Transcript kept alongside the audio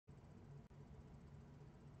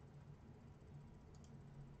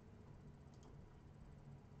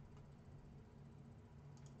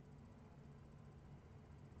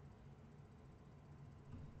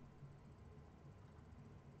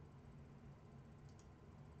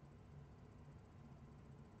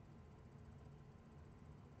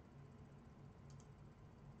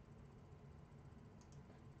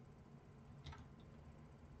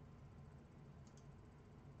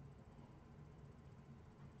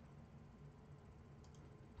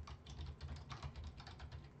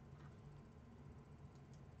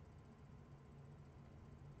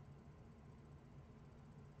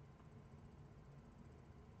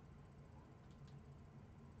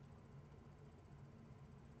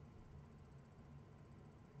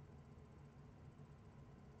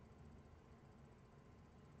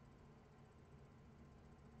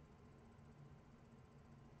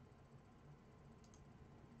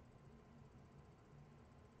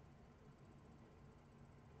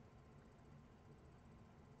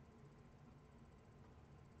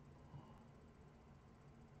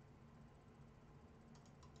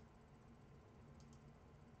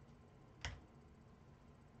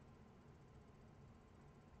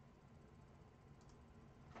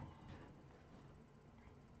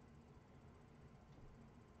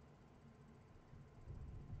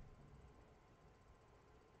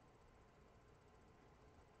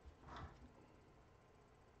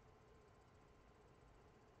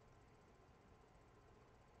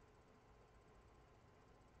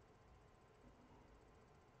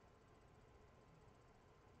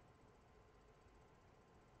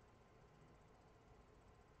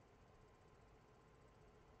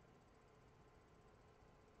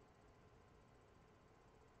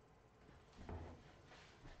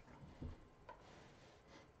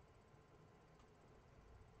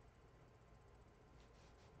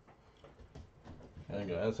Hey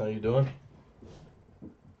guys, how you doing?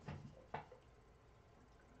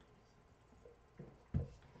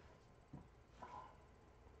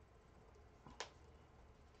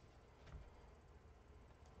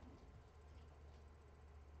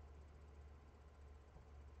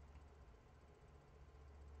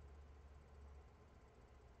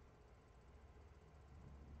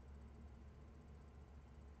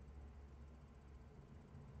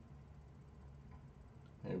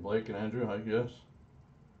 Hey Blake and Andrew, how you guys?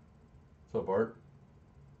 What's up, Art?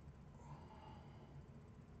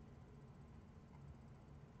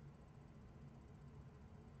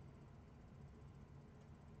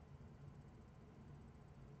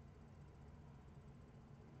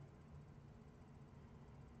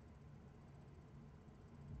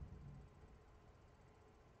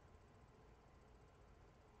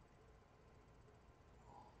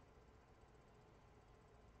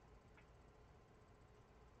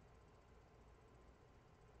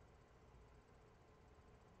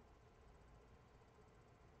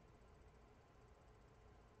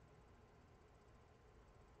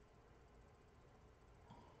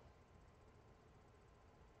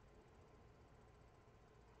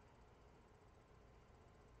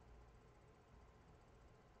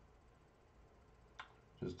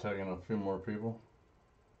 Just tagging a few more people.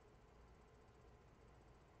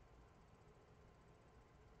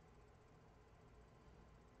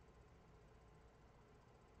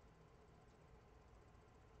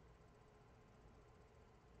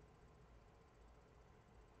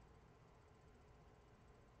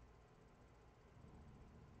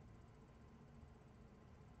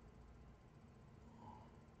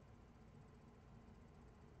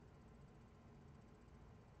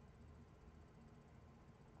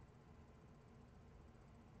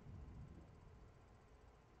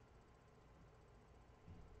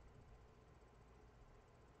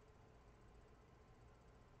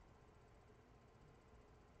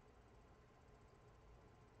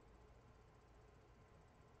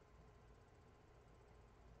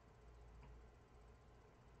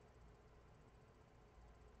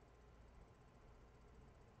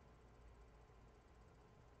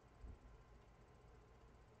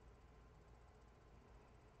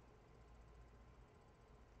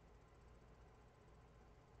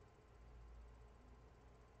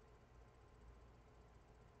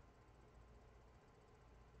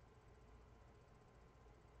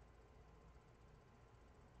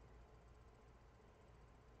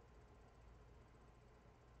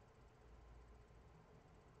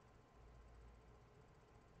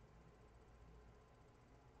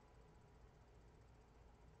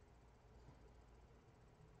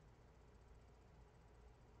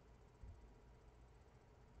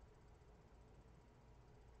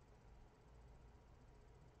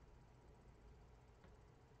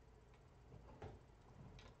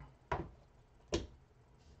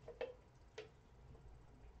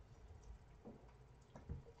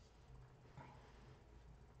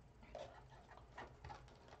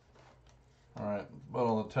 Alright, about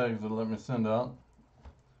all the tags that let me send out.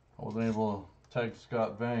 I wasn't able to tag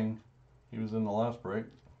Scott Vang. He was in the last break.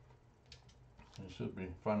 He should be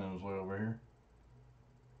finding his way over here.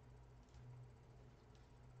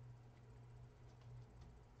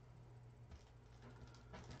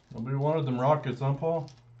 Nobody wanted them rockets, huh,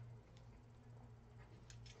 Paul?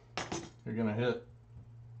 You're gonna hit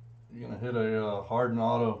a Harden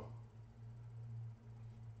auto.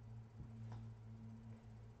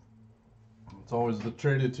 It's always the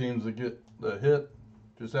traded teams that get the hit.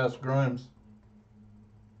 Just ask Grimes.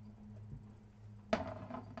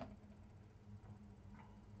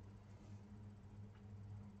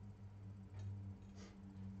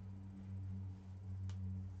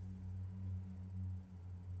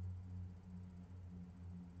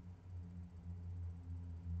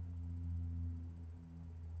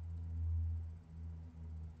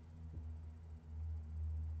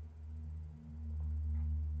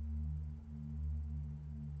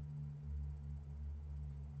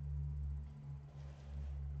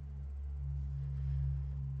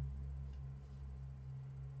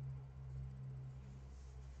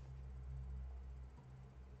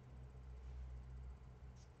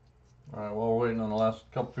 Alright, while we're waiting on the last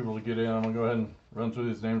couple people to get in, I'm going to go ahead and run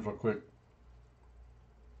through these names real quick.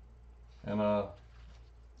 And let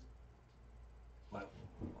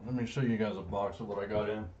me show you guys a box of what I got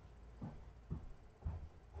in.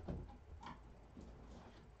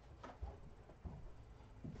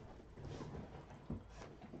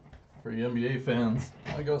 For you NBA fans,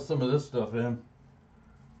 I got some of this stuff in.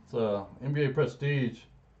 It's NBA Prestige.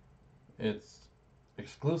 It's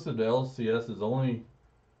exclusive to LCS. Only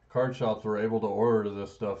card shops were able to order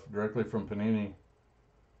this stuff directly from Panini.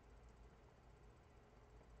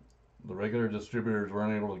 the regular distributors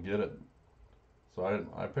weren't able to get it. So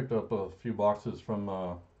I picked up a few boxes from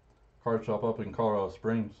a card shop up in Colorado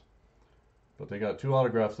Springs. But they got 2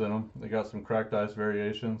 autographs in them. They got some cracked ice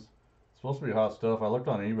variations. It's supposed to be hot stuff. I looked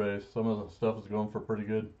on eBay. Some of the stuff is going for pretty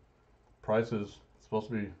good prices. It's supposed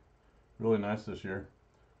to be really nice this year.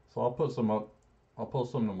 So I'll put some up. I'll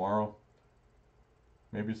post some tomorrow.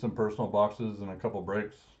 Maybe some personal boxes and a couple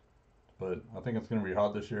breaks. But I think it's going to be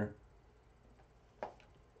hot this year.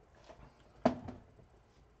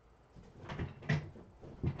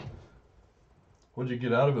 What'd you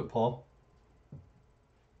get out of it, Paul?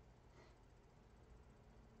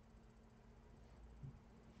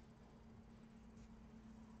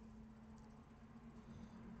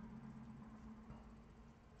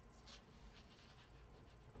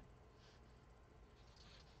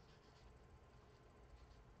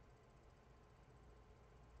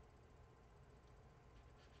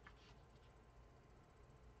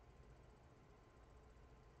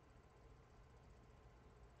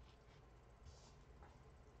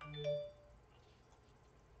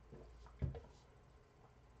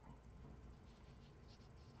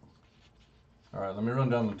 Alright, let me run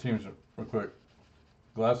down the teams real quick.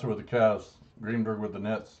 Glasser with the Cavs, Greenberg with the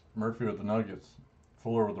Nets, Murphy with the Nuggets,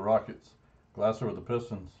 Fuller with the Rockets, Glasser with the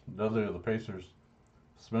Pistons, Dudley with the Pacers,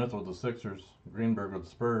 Smith with the Sixers, Greenberg with the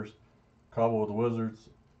Spurs, Cobble with the Wizards,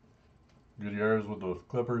 Gutierrez with the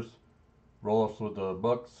Clippers, Roloffs with the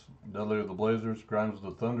Bucks, Dudley with the Blazers, Grimes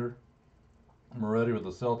with the Thunder, Moretti with the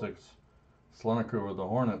Celtics, Sloniker with the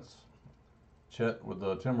Hornets, Chet with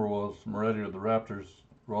the Timberwolves, Moretti with the Raptors,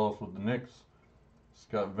 Roloffs with the Knicks,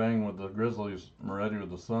 Scott Vang with the Grizzlies, Moretti with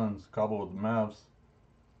the Suns, Cobble with the Mavs,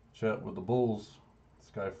 Chet with the Bulls,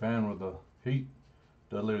 Sky Fan with the Heat,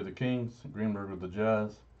 Dudley with the Kings, Greenberg with the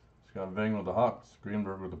Jazz, Scott Vang with the Hawks,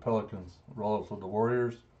 Greenberg with the Pelicans, Roloffs with the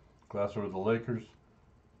Warriors, Glasser with the Lakers,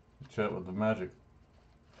 Chet with the Magic.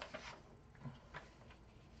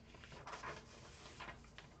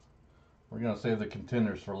 We're going to save the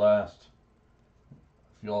Contenders for last.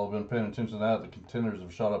 If you all have been paying attention to that, the Contenders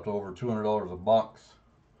have shot up to over $200 a box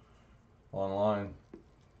online.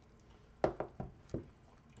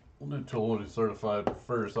 We'll do Totally Certified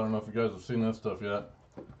first. I don't know if you guys have seen that stuff yet.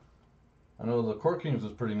 I know the Court Kings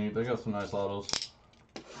is pretty neat. They got some nice autos.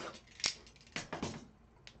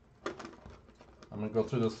 I'm going to go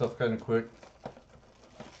through this stuff kind of quick.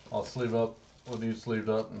 I'll sleeve up what needs sleeved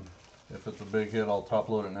up, and if it's a big hit, I'll top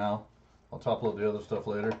load it now. I'll top load the other stuff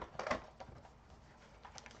later.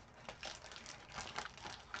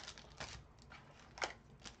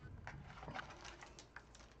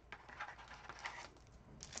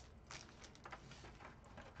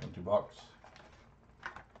 Empty box.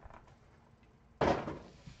 I'm going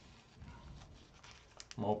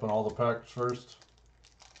to open all the packs first.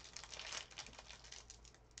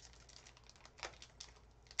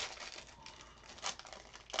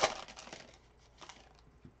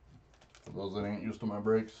 For those that ain't used to my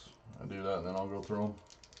breaks, I do that and then I'll go through them.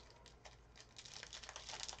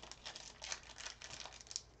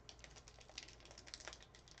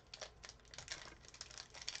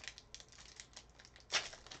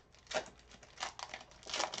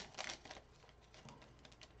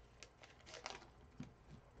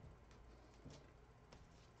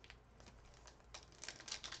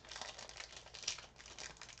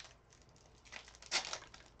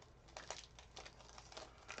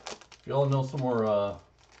 If y'all know some more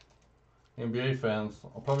NBA fans,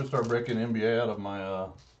 I'll probably start breaking NBA out of my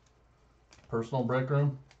personal break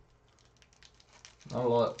room. Not a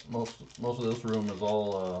lot. Most of this room is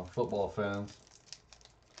all football fans.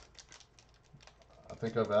 I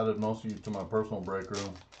think I've added most of you to my personal break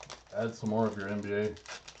room. Add some more of your NBA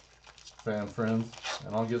fan friends,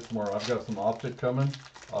 and I'll get some more. I've got some Optic coming.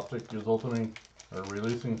 Optic is opening or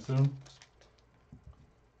releasing soon.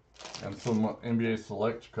 And some NBA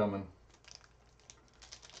Select coming.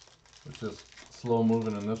 It's just slow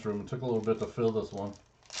moving in this room. It took a little bit to fill this one.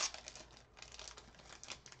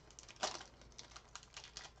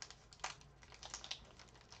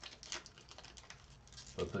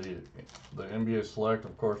 But the NBA Select,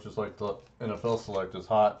 of course, just like the NFL Select, is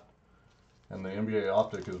hot. And the NBA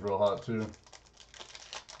Optic is real hot too.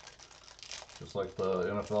 Just like the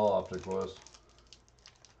NFL Optic was.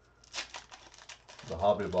 The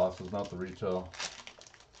hobby boxes, not the retail.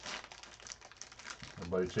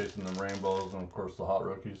 Everybody chasing them rainbows, and of course the hot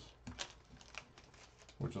rookies,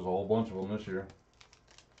 which is a whole bunch of them this year.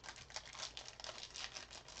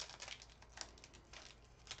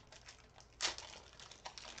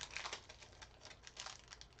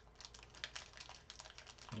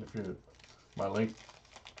 If you, the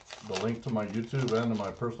link to my YouTube and to my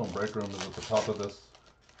personal break room is at the top of this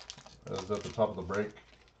is at the top of the break,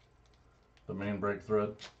 the main break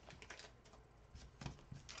thread.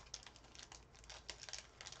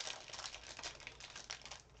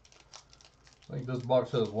 I think this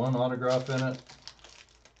box has one autograph in it,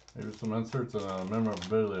 maybe some inserts and a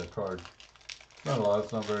memorabilia card. Not a lot,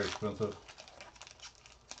 it's not very expensive.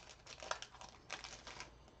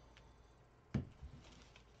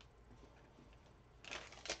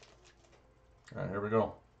 Alright, here we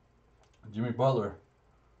go. Jimmy Butler,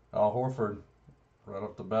 Al Horford. Right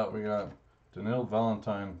off the bat we got Daniil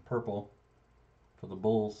Valentine purple for the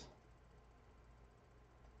Bulls.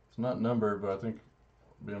 It's not numbered, but I think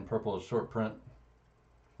being purple is short print.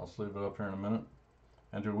 I'll sleeve it up here in a minute.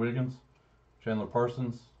 Andrew Wiggins, Chandler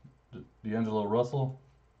Parsons, D'Angelo Russell.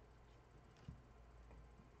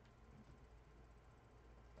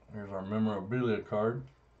 Here's our memorabilia card.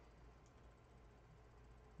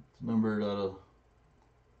 It's numbered out of,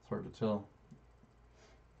 it's hard to tell,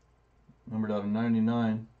 numbered out of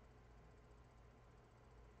 99.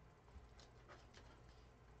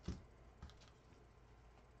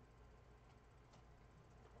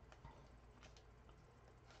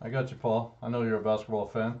 I got you, Paul. I know you're a basketball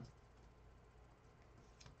fan.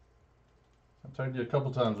 I tagged you a couple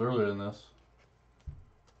times earlier in this.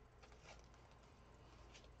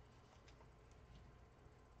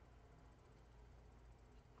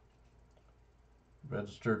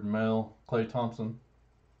 Registered mail, Klay Thompson,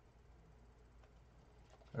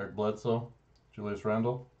 Eric Bledsoe, Julius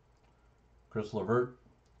Randle, Chris LeVert,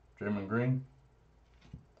 Draymond Green,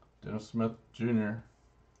 Dennis Smith Jr.,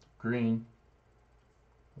 Green.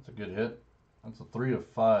 That's a good hit. That's a 3 of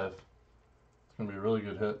 5. It's going to be a really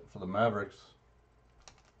good hit for the Mavericks.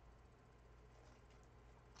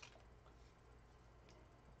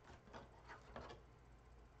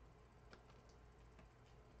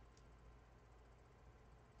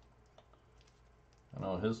 I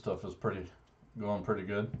know his stuff is going pretty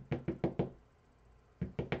good.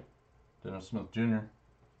 Dennis Smith Jr.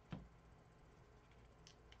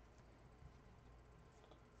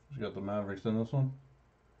 He's got the Mavericks in this one.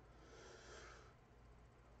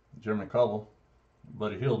 Jeremy Cobble,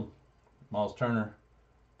 Buddy Hield, Miles Turner,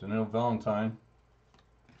 Daniil Valentine.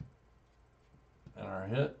 And our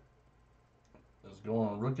hit is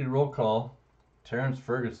going rookie roll call, Terrence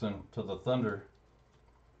Ferguson to the Thunder.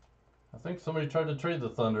 I think somebody tried to trade the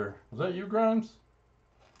Thunder. Was that you, Grimes?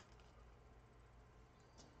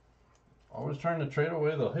 Always trying to trade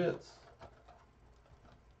away the hits.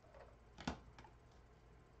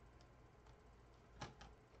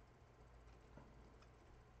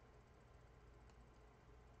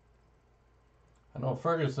 I know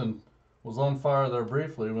Ferguson was on fire there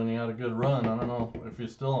briefly when he had a good run. I don't know if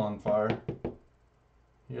he's still on fire.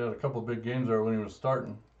 He had a couple big games there when he was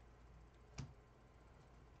starting.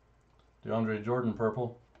 DeAndre Jordan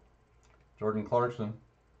purple, Jordan Clarkson,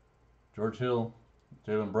 George Hill,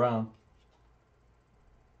 Jaylen Brown,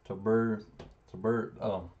 Tobias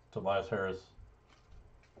Harris.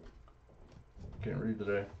 Can't read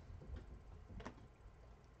today.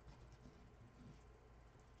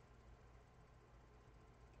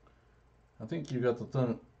 I think you got the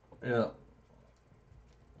thing, yeah.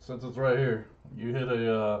 Since it's right here, you hit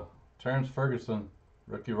a Terrence Ferguson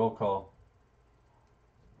rookie roll call.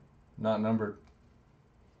 Not numbered.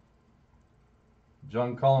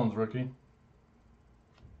 John Collins rookie.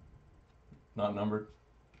 Not numbered.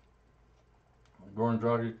 Goran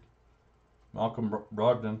Dragic, Malcolm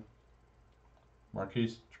Brogdon,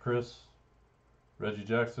 Marquise Chris, Reggie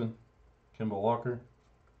Jackson, Kemba Walker,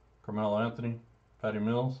 Carmelo Anthony, Patty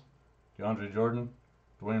Mills, DeAndre Jordan,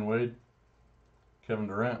 Dwayne Wade, Kevin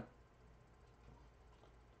Durant,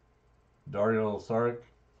 Dario Saric,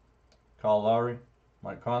 Kyle Lowry,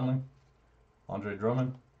 Mike Conley, Andre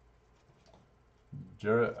Drummond,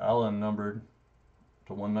 Jarrett Allen numbered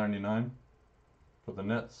to 199 for the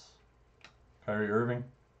Nets, Kyrie Irving,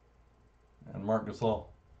 and Marc Gasol.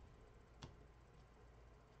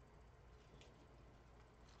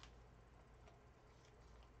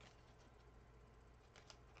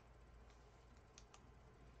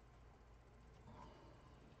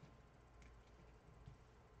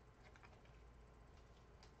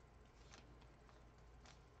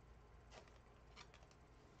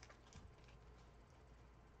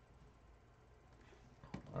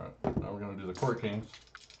 Alright, now we're going to do the Court Kings.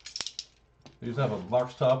 These have a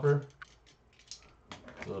box topper,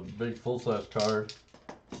 the big full-size card,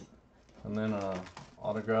 and then a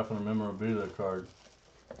autograph and a memorabilia card.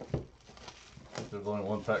 I think there's only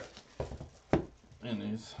one pack in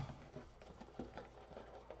these.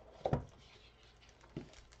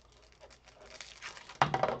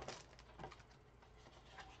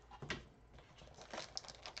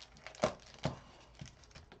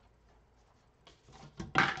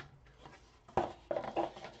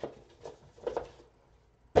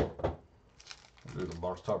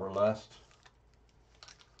 box topper last.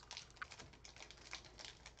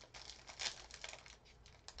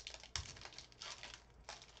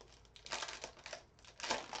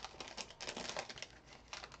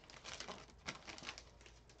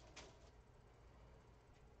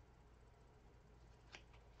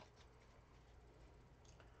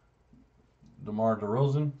 DeMar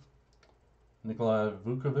DeRozan, Nikolai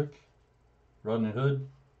Vukovic, Rodney Hood,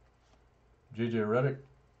 JJ Redick,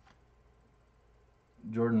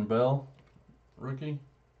 Jordan Bell, rookie,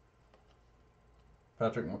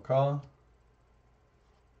 Patrick McCaw,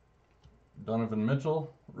 Donovan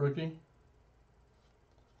Mitchell, rookie,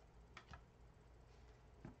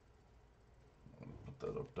 put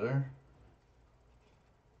that up there.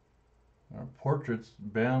 Our portraits,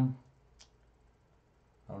 Bam,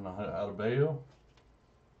 I don't know how to, Adebayo.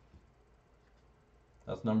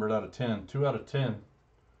 That's numbered out of 10. 2 out of 10.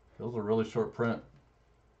 Those are really short print.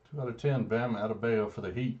 2 out of 10, Bam Adebayo for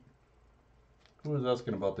the Heat. Who was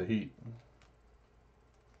asking about the Heat?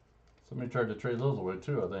 Somebody tried to trade those away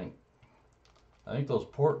too, I think. I think those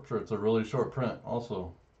portraits are really short print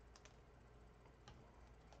also.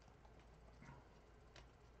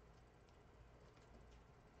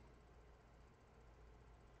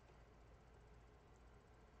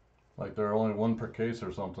 Like they're only one per case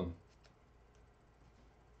or something.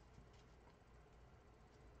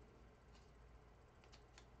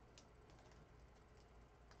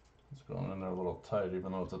 It's going in there a little tight,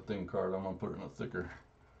 even though it's a thin card. I'm gonna put it in a thicker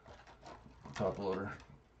top loader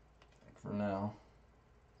for now.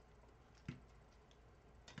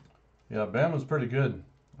 Yeah, Bam is pretty good.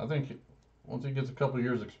 I think once he gets a couple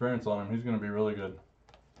years experience on him, he's gonna be really good.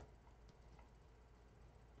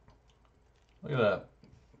 Look at that.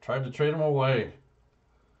 Tried to trade him away.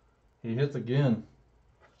 He hits again.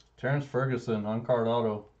 Terrence Ferguson on card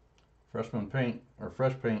auto. Freshman paint, or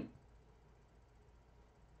fresh paint.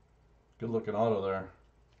 Good looking auto there.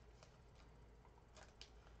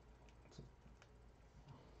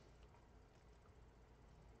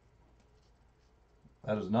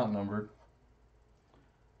 That is not numbered.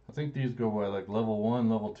 I think these go by like level 1,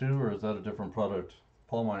 level 2, or is that a different product?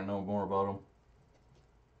 Paul might know more about them.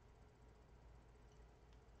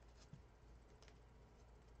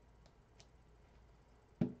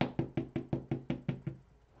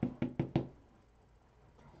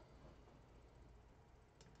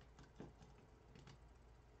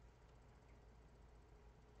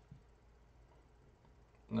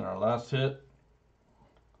 And then our last hit is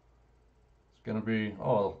going to be,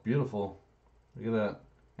 oh, beautiful. Look at that.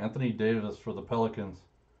 Anthony Davis for the Pelicans.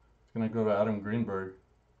 It's going to go to Adam Greenberg.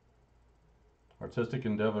 Artistic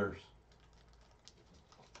Endeavors.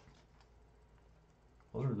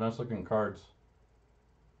 Those are nice looking cards.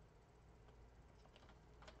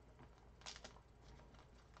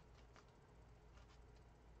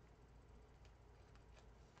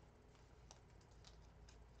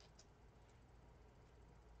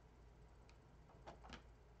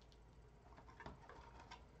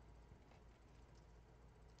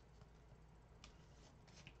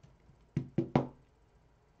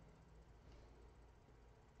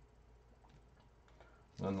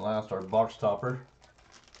 And then last, our box topper.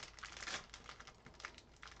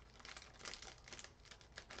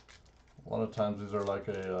 A lot of times these are like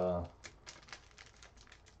a,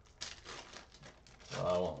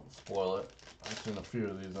 I won't spoil it. I've seen a few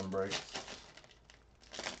of these in breaks.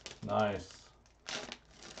 Nice.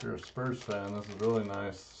 If you're a Spurs fan, this is really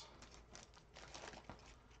nice.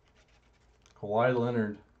 Kawhi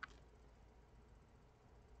Leonard.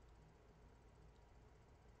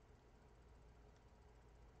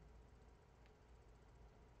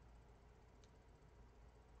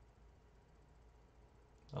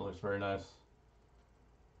 That looks very nice.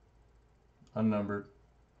 Unnumbered.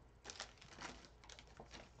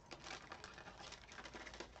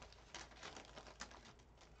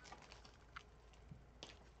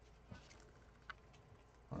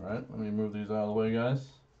 Alright, let me move these out of the way, guys.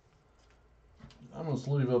 I'm going to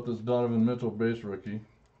sleeve up this Donovan Mitchell base rookie.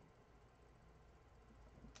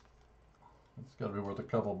 It's got to be worth a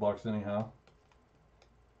couple bucks anyhow.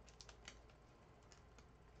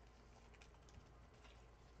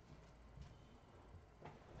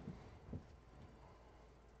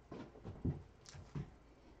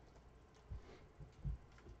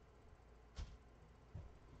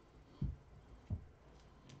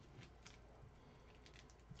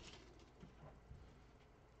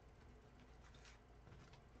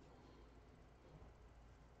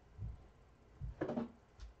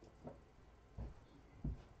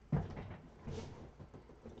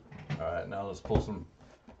 Alright, now let's pull some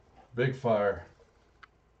big fire.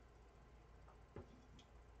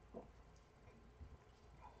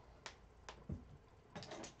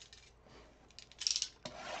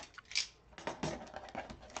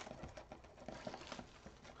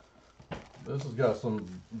 This has got some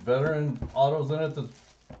veteran autos in it that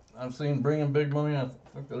I've seen bringing big money. I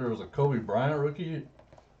think there was a Kobe Bryant rookie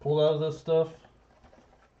pulled out of this stuff.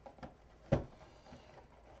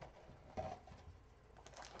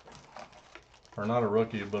 Or not a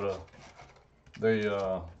rookie, but they're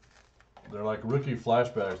like rookie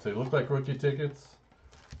flashbacks. They look like rookie tickets.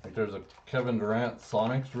 Like there's a Kevin Durant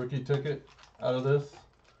Sonics rookie ticket out of this,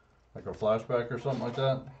 like a flashback or something like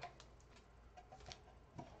that.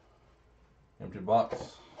 Empty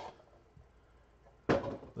box.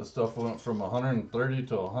 This stuff went from 130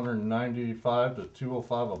 to 195 to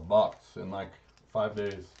 205 a box in like 5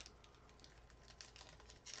 days.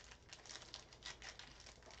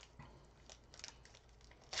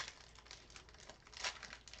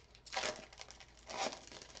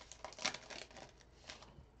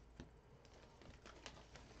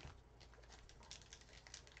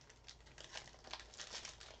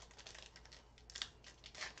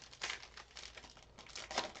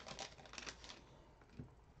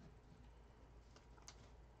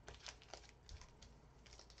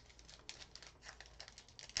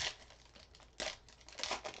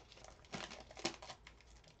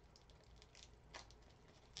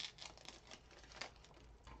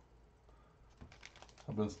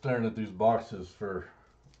 I've been staring at these boxes for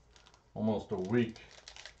almost a week.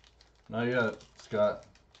 Not yet, Scott.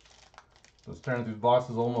 Been staring at these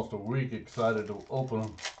boxes almost a week, excited to open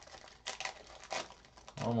them.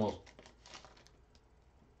 I almost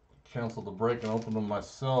canceled the break and opened them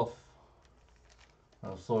myself. I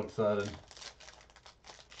was so excited.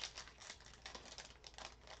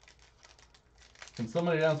 Can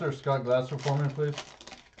somebody answer Scott Glasser for me, please?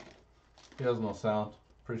 He has no sound.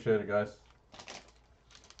 Appreciate it, guys.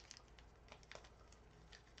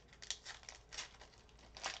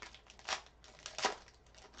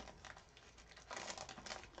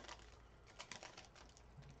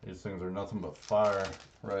 These things are nothing but fire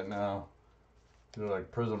right now. They're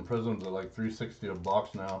like prisms are like $3.60 a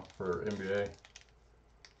box now for NBA.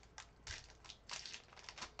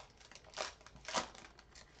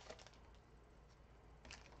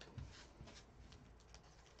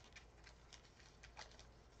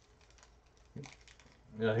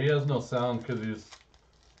 Yeah, he has no sound because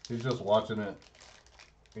he's just watching it.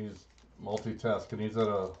 He's multitasking. He's at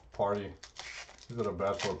a party. He's at a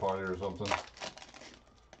bachelor party or something.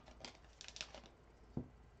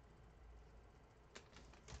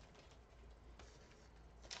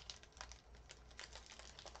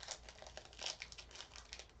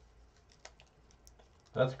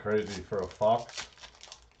 That's crazy for a Fox.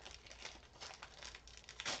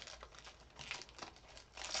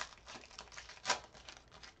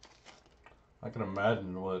 I can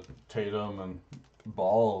imagine what Tatum and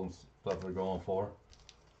Ball and stuff are going for.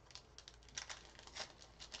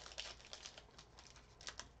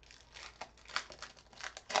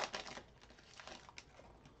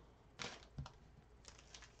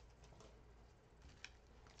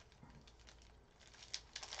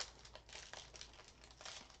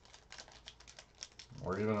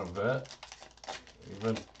 Or even a vet.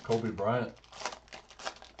 Even Kobe Bryant.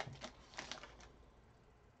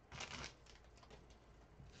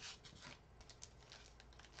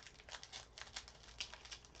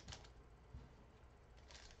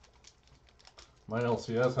 My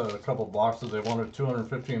LCS had a couple boxes. They wanted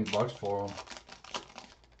 215 bucks for them.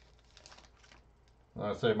 And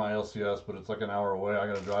I say my LCS, but it's like an hour away. I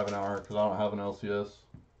gotta drive an hour because I don't have an LCS.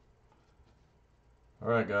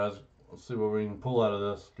 Alright guys, let's see what we can pull out of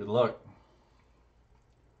this. Good luck.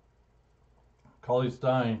 Cauley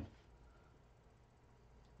Stein,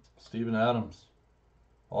 Steven Adams,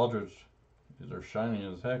 Aldridge. These are shiny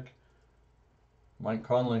as heck. Mike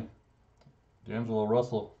Conley, D'Angelo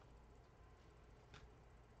Russell.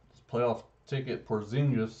 This playoff ticket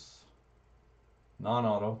Porzingis,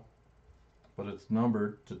 non-auto, but it's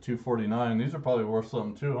numbered to 249. These are probably worth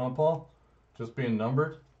something too, huh, Paul? Just being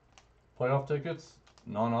numbered. Playoff tickets,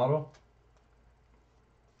 non-auto.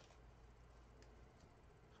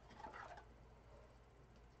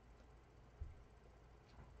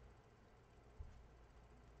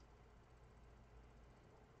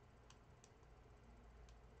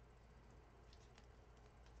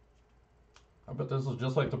 I bet this is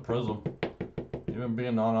just like the Prism. Even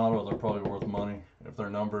being non-auto, they're probably worth money if they're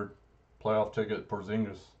numbered. Playoff ticket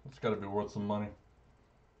Porzingis. It's got to be worth some money.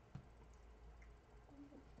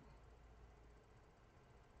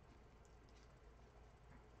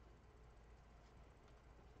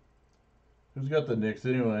 Who's got the Knicks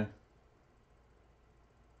anyway?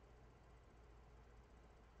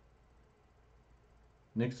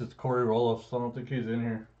 Knicks is Corey Roloffs. I don't think he's in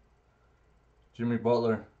here. Jimmy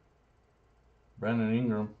Butler. Brandon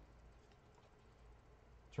Ingram.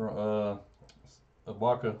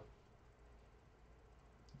 Ibaka,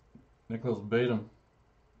 Nicholas Batum,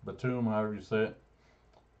 however you say it,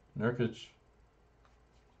 Nurkic,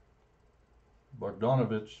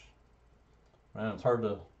 Bogdanovich. Man, it's hard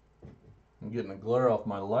to. I'm getting a glare off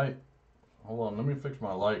my light. Hold on, let me fix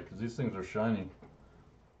my light because these things are shiny.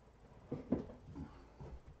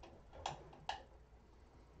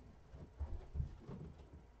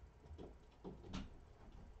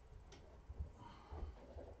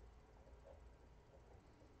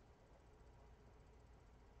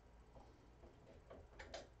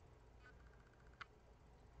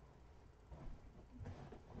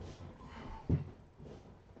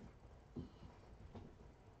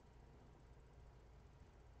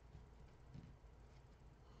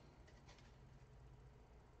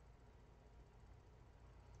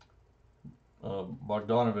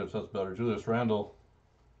 Bogdanovich, that's better. Julius Randle.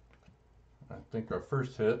 I think our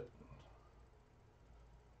first hit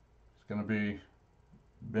is going to be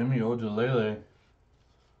Bimi Ojelele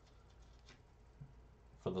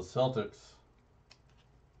for the Celtics.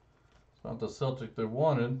 It's not the Celtic they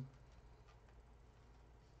wanted.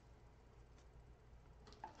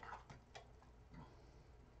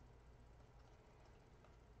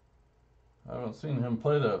 I haven't seen him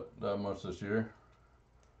play that much this year.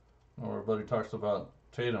 Everybody talks about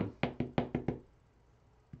Tatum.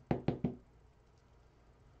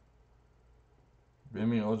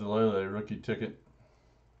 Bimi Ojelele, rookie ticket.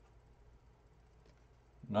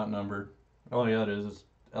 Not numbered. Oh yeah, it is. It's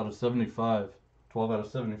out of 75. 12 out of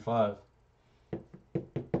 75.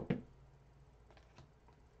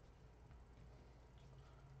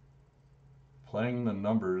 Playing the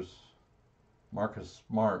numbers. Marcus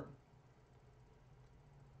Smart.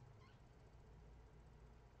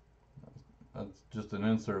 That's just an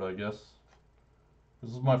insert, I guess.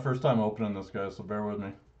 This is my first time opening this, guy, so bear with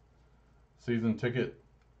me. Season ticket.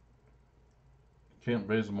 Kent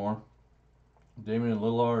Bazemore. Damian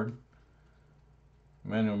Lillard.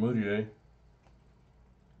 Emmanuel Mudiay.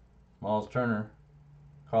 Miles Turner.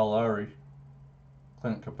 Kyle Lowry.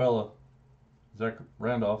 Clint Capella. Zach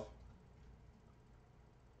Randolph.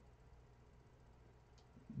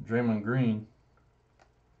 Draymond Green.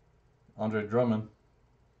 Andre Drummond.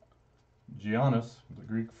 Giannis, the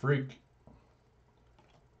Greek Freak.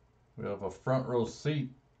 We have a front row seat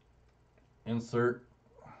insert.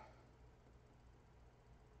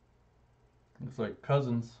 Looks like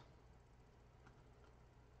Cousins.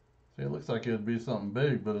 See, it looks like it would be something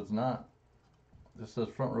big, but it's not. It just says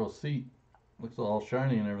front row seat. Looks all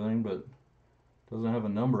shiny and everything, but doesn't have a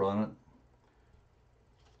number on it.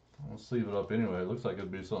 I'll sleeve it up anyway. It looks like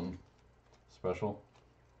it'd be something special.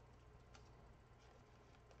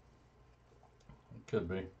 It could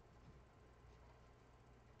be.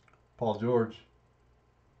 Paul George.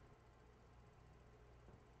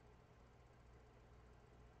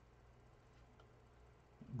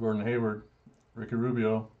 Gordon Hayward. Ricky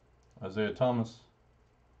Rubio. Isaiah Thomas.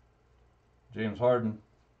 James Harden.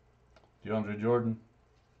 DeAndre Jordan.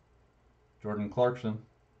 Jordan Clarkson.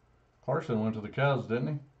 Clarkson went to the Cavs, didn't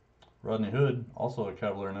he? Rodney Hood, also a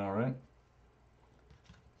Cavalier now, right?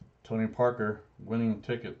 Tony Parker, winning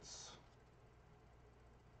tickets.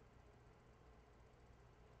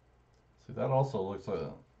 See, that also looks like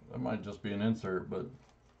that might just be an insert, but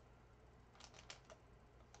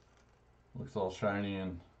looks all shiny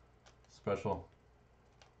and special.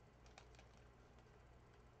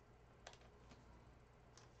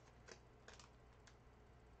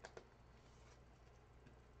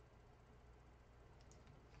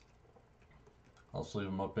 I'll sleeve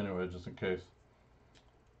them up anyway, just in case.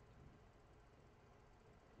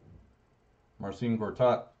 Marcin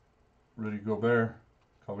Gortat, Rudy Gobert,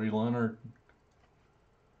 Kawhi Leonard,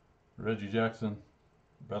 Reggie Jackson,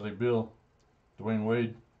 Bradley Beal, Dwayne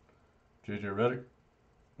Wade, JJ Redick,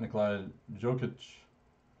 Nikolai Jokic,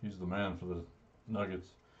 he's the man for the Nuggets,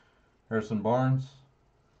 Harrison Barnes,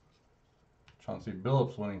 Chauncey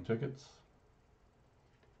Billups winning tickets,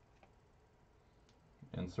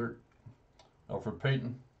 insert, Alfred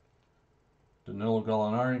Payton, Danilo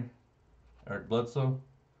Gallinari, Eric Bledsoe,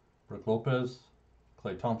 Brook Lopez,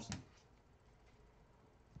 Klay Thompson.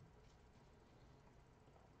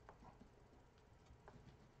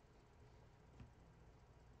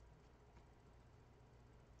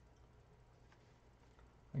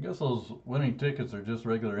 I guess those winning tickets are just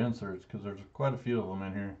regular inserts because there's quite a few of them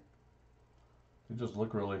in here. They just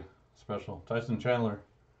look really special. Tyson Chandler,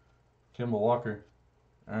 Kemba Walker,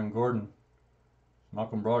 Aaron Gordon,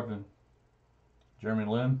 Malcolm Brogdon, Jeremy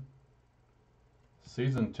Lin,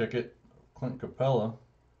 season ticket, Clint Capella,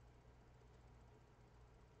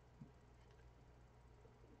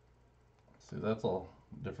 see, that's all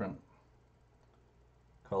different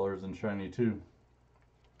colors and shiny too.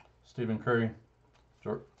 Stephen Curry,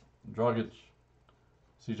 Dragic,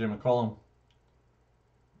 CJ McCollum,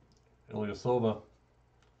 Ilyasova,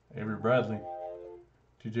 Avery Bradley,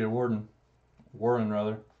 TJ Warren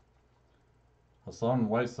rather, Hassan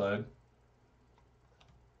Whiteside.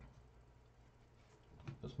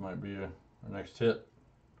 This might be our next hit.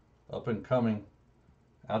 Up and coming.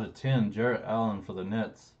 Out of 10, Jarrett Allen for the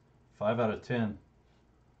Nets. 5 out of 10.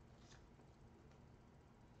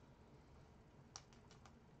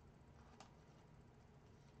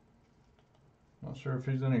 Not sure if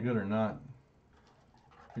he's any good or not.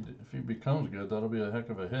 If he becomes good, that'll be a heck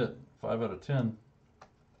of a hit. 5 out of 10.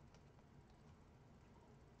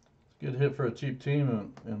 It's a good hit for a cheap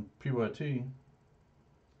team in PYT.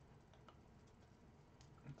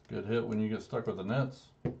 Good hit when you get stuck with the Nets,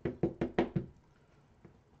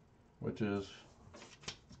 which is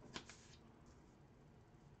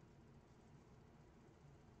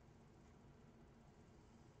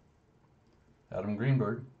Adam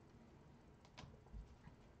Greenberg,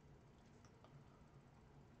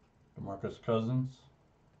 DeMarcus Cousins,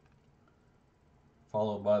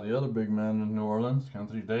 followed by the other big man in New Orleans,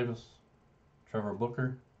 Anthony Davis, Trevor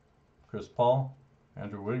Booker, Chris Paul,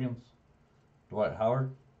 Andrew Wiggins, Dwight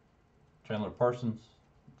Howard, Chandler Parsons,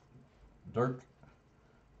 Dirk,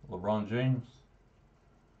 LeBron James,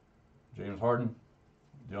 James Harden,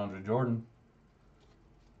 DeAndre Jordan,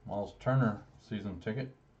 Miles Turner season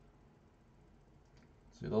ticket.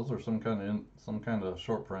 See, those are some kind of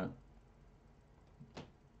short print.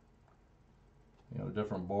 You know,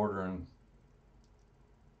 different border and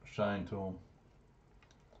shine to them.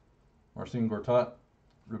 Marcin Gortat,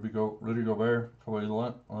 Rudy Gobert,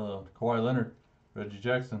 Kawhi Leonard, Reggie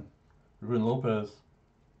Jackson, Ruben Lopez,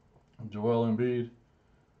 Joel Embiid,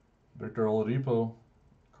 Victor Oladipo,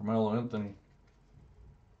 Carmelo Anthony.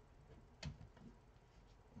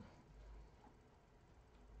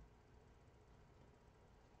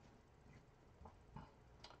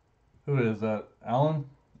 Who is that? Allen?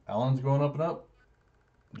 Allen's going up and up?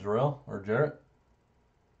 Jarrell or Jarrett?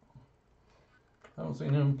 I haven't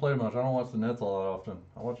seen him play much. I don't watch the Nets all that often.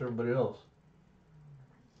 I watch everybody else.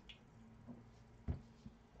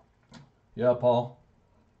 Yeah, Paul.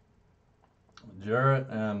 Jarrett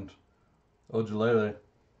and Ojulele.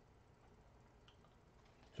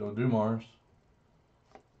 Joe Dumars.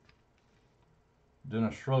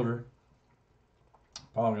 Dennis Schroeder.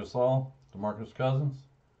 Paul Gasol. DeMarcus Cousins.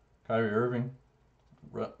 Kyrie Irving.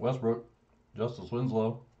 Westbrook. Justice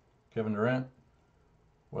Winslow. Kevin Durant.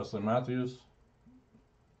 Wesley Matthews.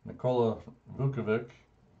 Nikola Vukovic.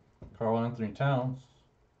 Karl Anthony Towns.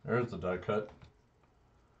 There's the die cut.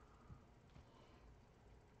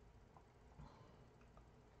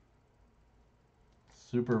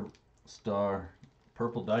 Superstar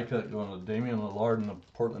purple die cut going to Damian Lillard and the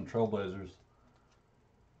Portland Trailblazers.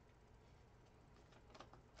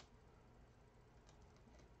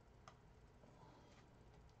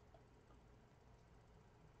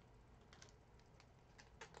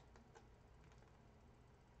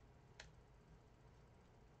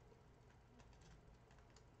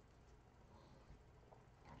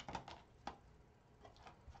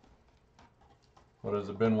 What has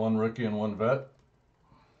it been? One rookie and one vet?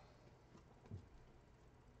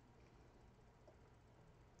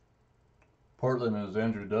 Portland is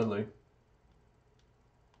Andrew Dudley.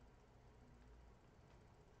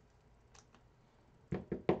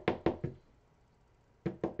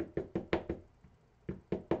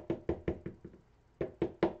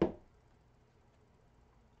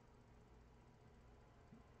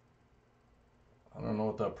 I don't know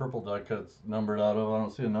what that purple die cut's numbered out of. I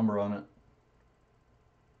don't see a number on it.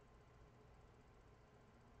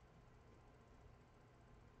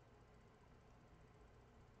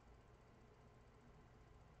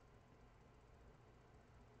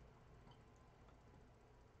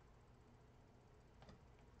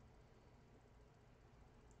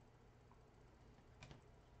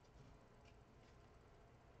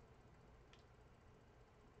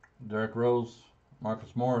 Derrick Rose,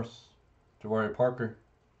 Marcus Morris, Jawari Parker,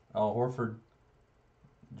 Al Horford,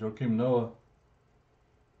 Joakim Noah,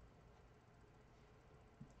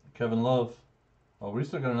 Kevin Love. Oh, we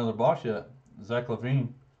still got another box yet. Zach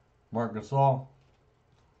LaVine, Marc Gasol,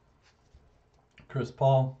 Chris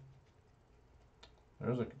Paul.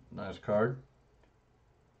 There's a nice card.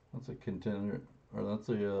 That's a contender, or that's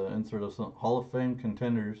a insert of some Hall of Fame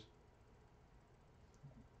contenders.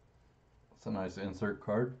 That's a nice insert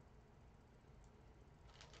card.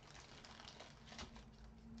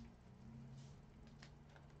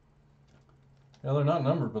 Yeah, they're not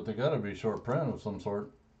numbered, but they gotta be short print of some sort.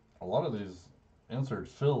 A lot of these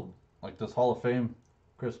inserts filled. Like this Hall of Fame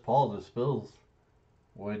Chris Paul, this feels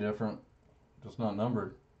way different, just not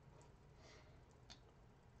numbered.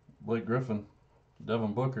 Blake Griffin,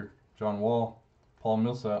 Devin Booker, John Wall, Paul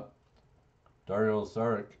Millsap, Dario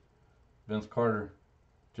Saric, Vince Carter,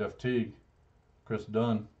 Jeff Teague, Chris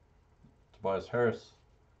Dunn, Tobias Harris,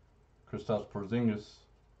 Kristaps Porzingis,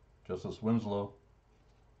 Justice Winslow,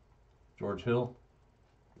 George Hill,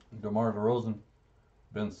 DeMar DeRozan,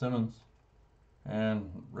 Ben Simmons,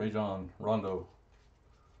 and Rajon Rondo.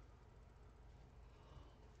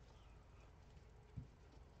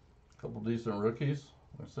 Couple decent rookies.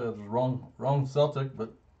 Like I said, it was wrong Celtic,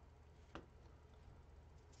 but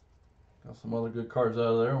got some other good cards out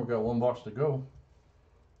of there. We've got one box to go.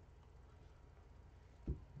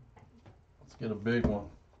 Let's get a big one.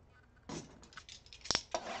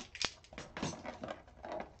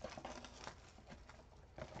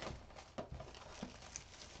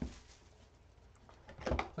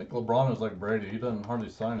 I think LeBron is like Brady. He doesn't hardly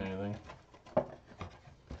sign anything.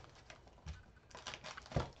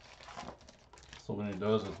 So when he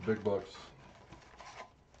does, it's big bucks.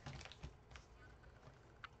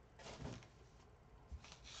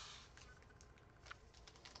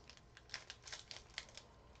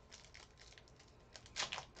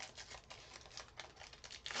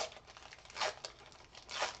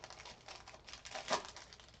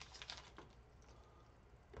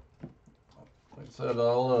 Like I said,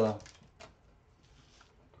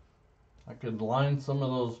 I could line some of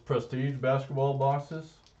those prestige basketball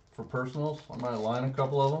boxes for personals. I might line a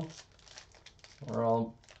couple of them, or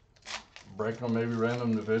I'll break them, maybe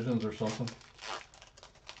random divisions or something.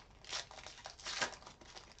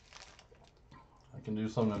 I can do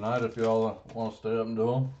some tonight if y'all want to stay up and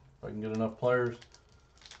do them. If I can get enough players.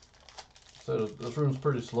 So this room's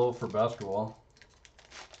pretty slow for basketball.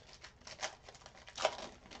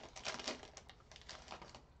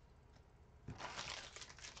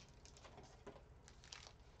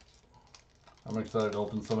 I'm excited to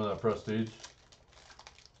open some of that prestige.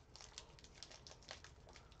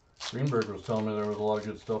 Greenberg was telling me there was a lot of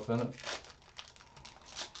good stuff in it.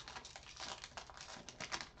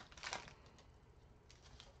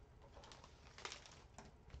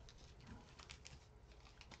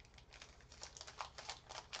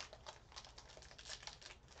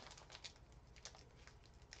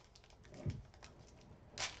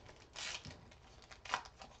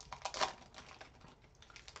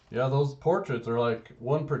 Yeah, those portraits are like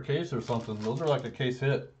one per case or something. Those are like a case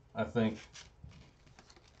hit, I think.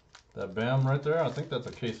 That Bam right there, I think that's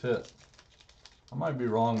a case hit. I might be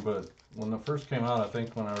wrong, but when it first came out, I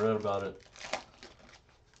think when I read about it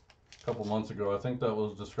a couple months ago, I think that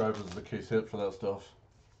was described as the case hit for that stuff.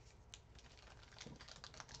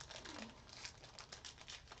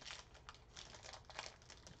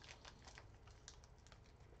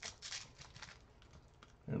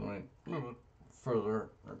 Here, let me move it further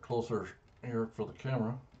or closer here for the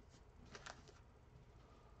camera.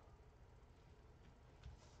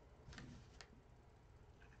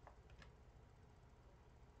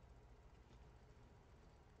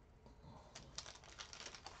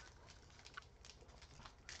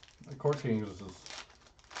 The Court Kings is,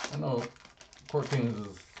 I know Court Kings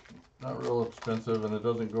is not real expensive and it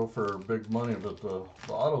doesn't go for big money, but the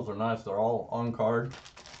autos are nice. They're all on card.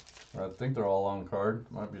 I think they're all on card.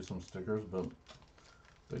 Might be some stickers, but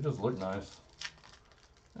they just look nice.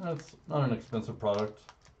 And it's not an expensive product.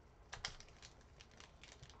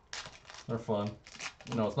 They're fun.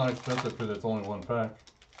 You know, it's not expensive because it's only one pack.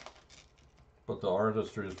 But the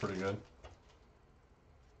artistry is pretty good.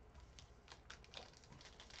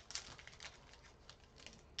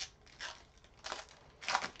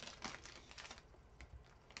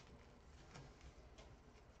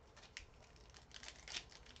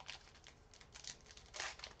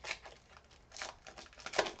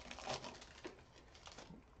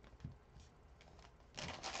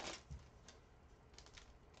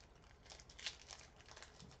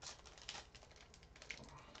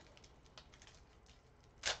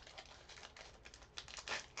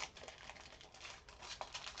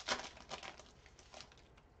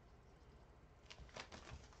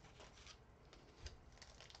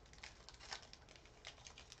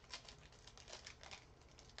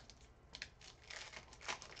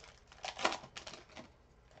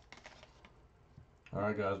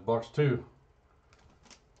 Alright guys, box 2.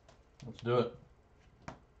 Let's do it.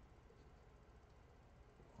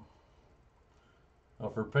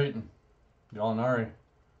 Alfred Payton, Gallinari,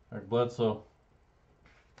 Eric Bledsoe.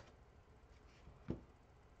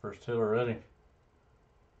 First hit already.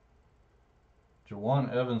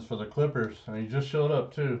 Jawan Evans for the Clippers, and he just showed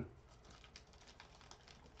up too.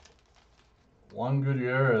 Juan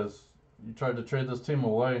Gutierrez, you tried to trade this team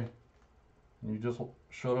away, and you just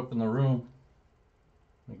showed up in the room.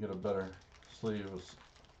 Let me get a better sleeve.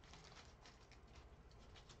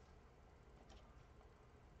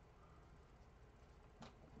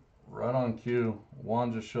 Right on cue,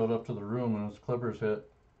 Juan just showed up to the room and his Clippers hit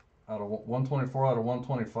out of 124 out of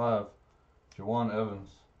 125. Jawan Evans.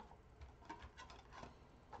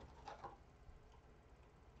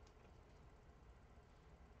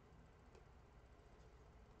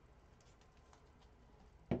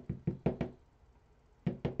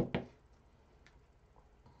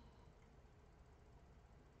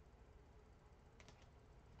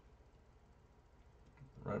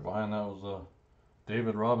 Right behind that was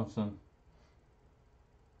David Robinson,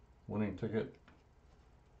 winning ticket.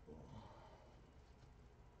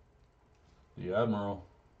 The Admiral,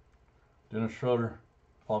 Dennis Schroeder,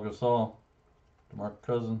 Paul Gasol, DeMarcus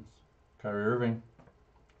Cousins, Kyrie Irving,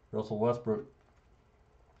 Russell Westbrook,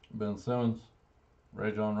 Ben Simmons,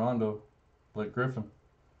 Rajon Rondo, Blake Griffin,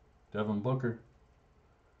 Devin Booker,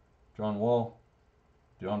 John Wall,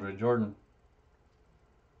 DeAndre Jordan,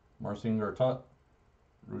 Marcin Gortat,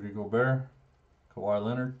 Rudy Gobert, Kawhi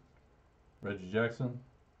Leonard, Reggie Jackson,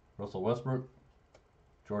 Russell Westbrook,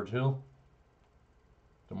 George Hill,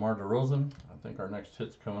 DeMar DeRozan. I think our next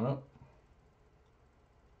hit's coming up.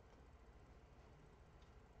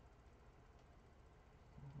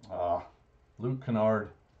 Luke Kennard.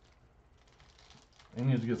 He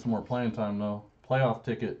needs to get some more playing time though. Playoff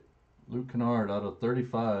ticket. Luke Kennard out of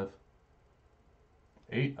 35.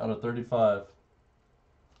 8 out of 35.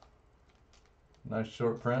 Nice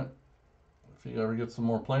short print. If he ever gets some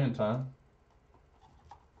more playing time.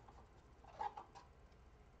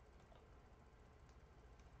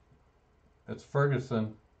 It's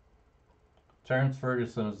Ferguson. Terrence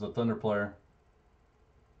Ferguson is the Thunder player.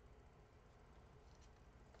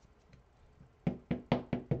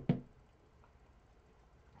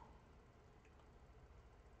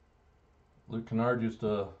 Luke Kennard used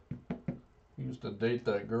to date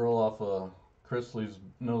that girl off of Chrisley's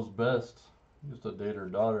Knows Best. He used to date her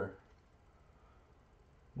daughter,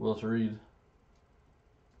 Willis Reed.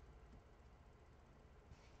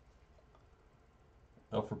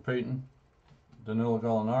 Elfrid Payton, Danilo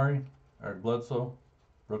Gallinari, Eric Bledsoe,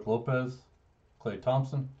 Brook Lopez, Klay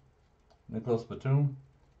Thompson, Nicholas Batum,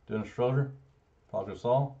 Dennis Schroeder, Paul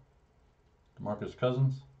Gasol, DeMarcus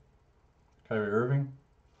Cousins, Kyrie Irving,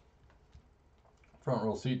 front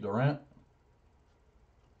row seat Durant,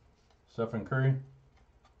 Stephen Curry,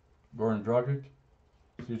 Goran Dragic,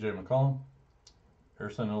 CJ McCollum,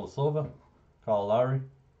 Ersan Ilyasova, Kyle Lowry,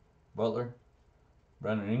 Butler,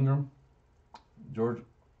 Brandon Ingram, Serge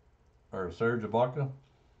Ibaka.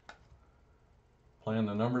 Playing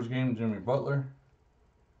the numbers game, Jimmy Butler,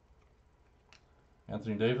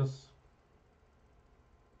 Anthony Davis,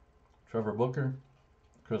 Trevor Booker,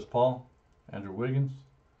 Chris Paul, Andrew Wiggins,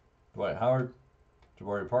 Dwight Howard,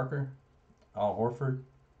 Jabari Parker, Al Horford,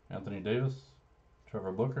 Anthony Davis,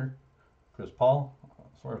 Trevor Booker, Chris Paul.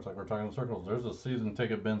 I swear it's like we're talking in circles. There's a season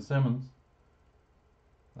ticket Ben Simmons.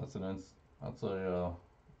 That's a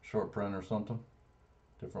short print or something.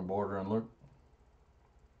 Different border and look.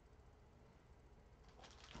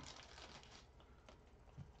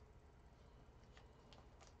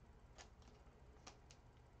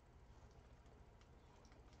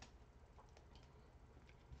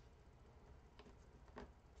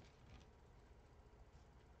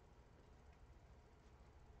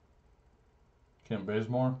 Kent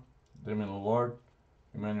Bazemore, Damian Lillard,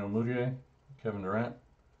 Emmanuel Mudiay, Kevin Durant,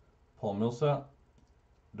 Paul Millsap,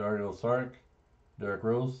 Dario Saric, Derrick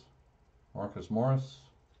Rose, Marcus Morris,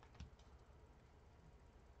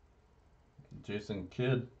 Jason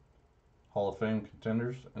Kidd, Hall of Fame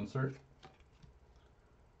Contenders insert,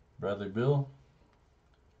 Bradley Beal,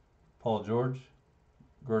 Paul George,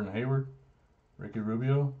 Gordon Hayward, Ricky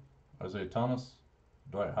Rubio, Isaiah Thomas,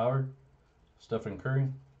 Dwight Howard, Stephen Curry,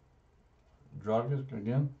 Dragic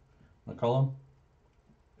again, McCollum,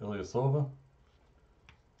 Ilyasova,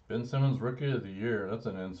 Ben Simmons Rookie of the Year. That's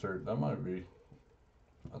an insert.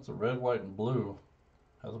 That's a red, white, and blue.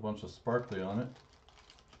 Has a bunch of sparkly on it.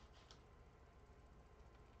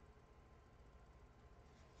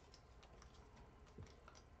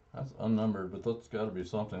 That's unnumbered, but that's got to be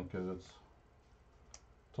something because it's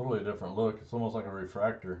totally a different look. It's almost like a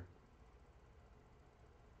refractor.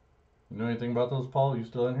 You know anything about those, Paul? You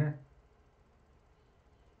still in here?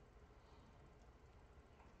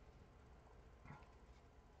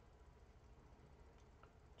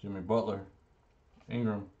 Jimmy Butler,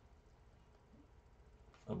 Ingram,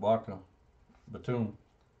 Ibaka, Batum,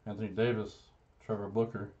 Anthony Davis, Trevor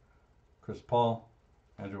Booker, Chris Paul,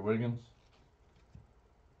 Andrew Wiggins,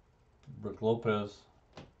 Brooke Lopez,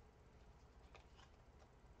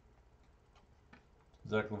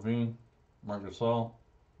 Zach Levine, Mark Gasol,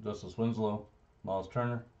 Justice Winslow, Miles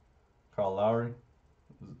Turner, Kyle Lowry,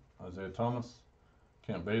 Isaiah Thomas,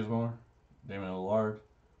 Kent Bazemore, Damian Lillard,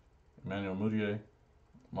 Emmanuel Mudiay,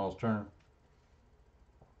 Miles Turner.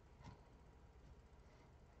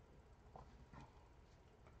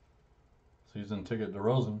 Season ticket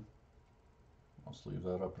DeRozan. I'll sleeve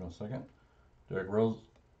that up in a second. Derrick Rose,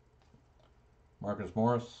 Marcus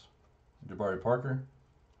Morris, Jabari Parker,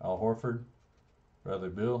 Al Horford, Bradley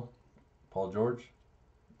Beal, Paul George,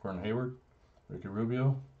 Gordon Hayward, Ricky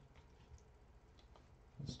Rubio,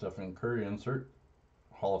 Stephen Curry insert,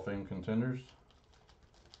 Hall of Fame contenders.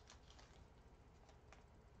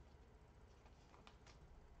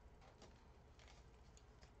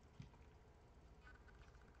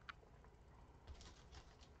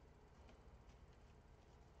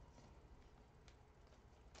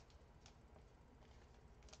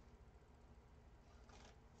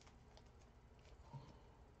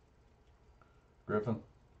 Griffin,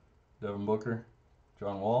 Devin Booker,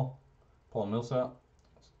 John Wall, Paul Millsap,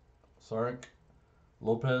 Saric,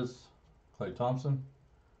 Lopez, Klay Thompson,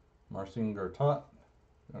 Marcin Gortat,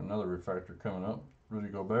 got another refractor coming up, Rudy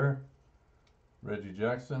Gobert, Reggie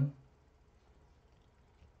Jackson,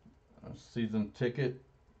 a season ticket,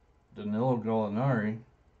 Danilo Gallinari.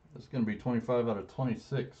 It's going to be 25 out of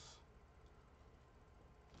 26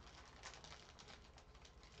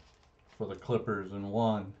 for the Clippers in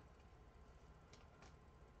one.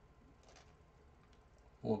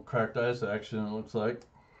 A little cracked ice action, it looks like.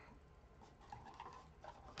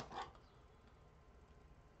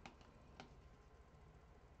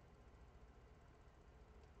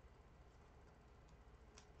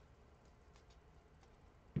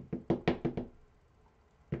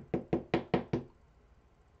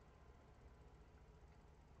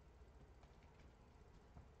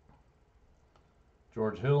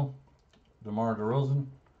 George Hill, DeMar DeRozan,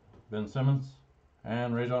 Ben Simmons,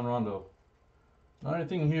 and Rajon Rondo. Not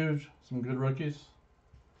anything huge, some good rookies.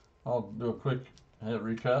 I'll do a quick hit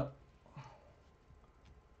recap.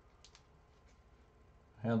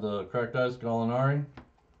 Had the cracked ice Gallinari,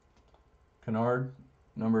 Kennard,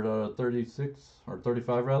 numbered 36 or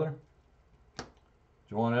 35 rather.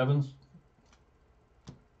 Juwan Evans,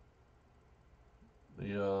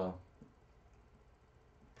 the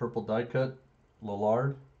purple die cut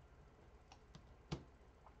Lillard,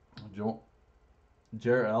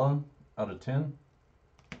 Jarrett Allen out of 10.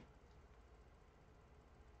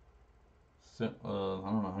 I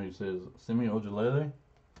don't know how you say it. Semi Ojeleye.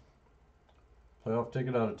 Playoff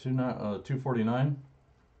ticket out of 249.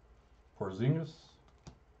 Porzingis.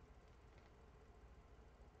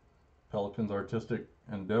 Pelicans artistic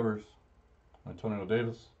endeavors. Antonio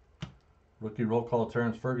Davis. Rookie roll call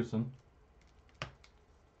Terrence Ferguson.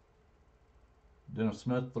 Dennis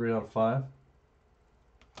Smith 3 out of 5.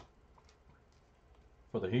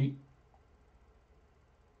 For the Heat.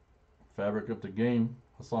 Fabric of the game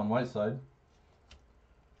Hassan Whiteside.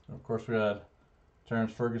 And of course we had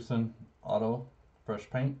Terrence Ferguson auto fresh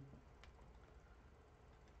paint.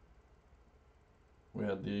 We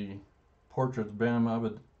had the portraits Bam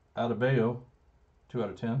Adebayo 2 out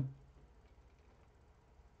of 10.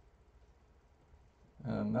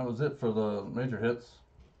 And that was it for the major hits.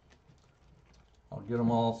 I'll get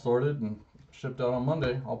them all sorted and shipped out on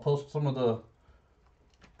Monday. I'll post some of the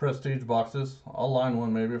prestige boxes. I'll line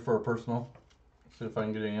one maybe for a personal. See if I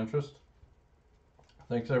can get any interest.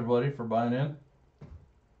 Thanks everybody for buying in.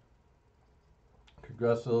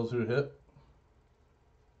 Congrats to those who hit.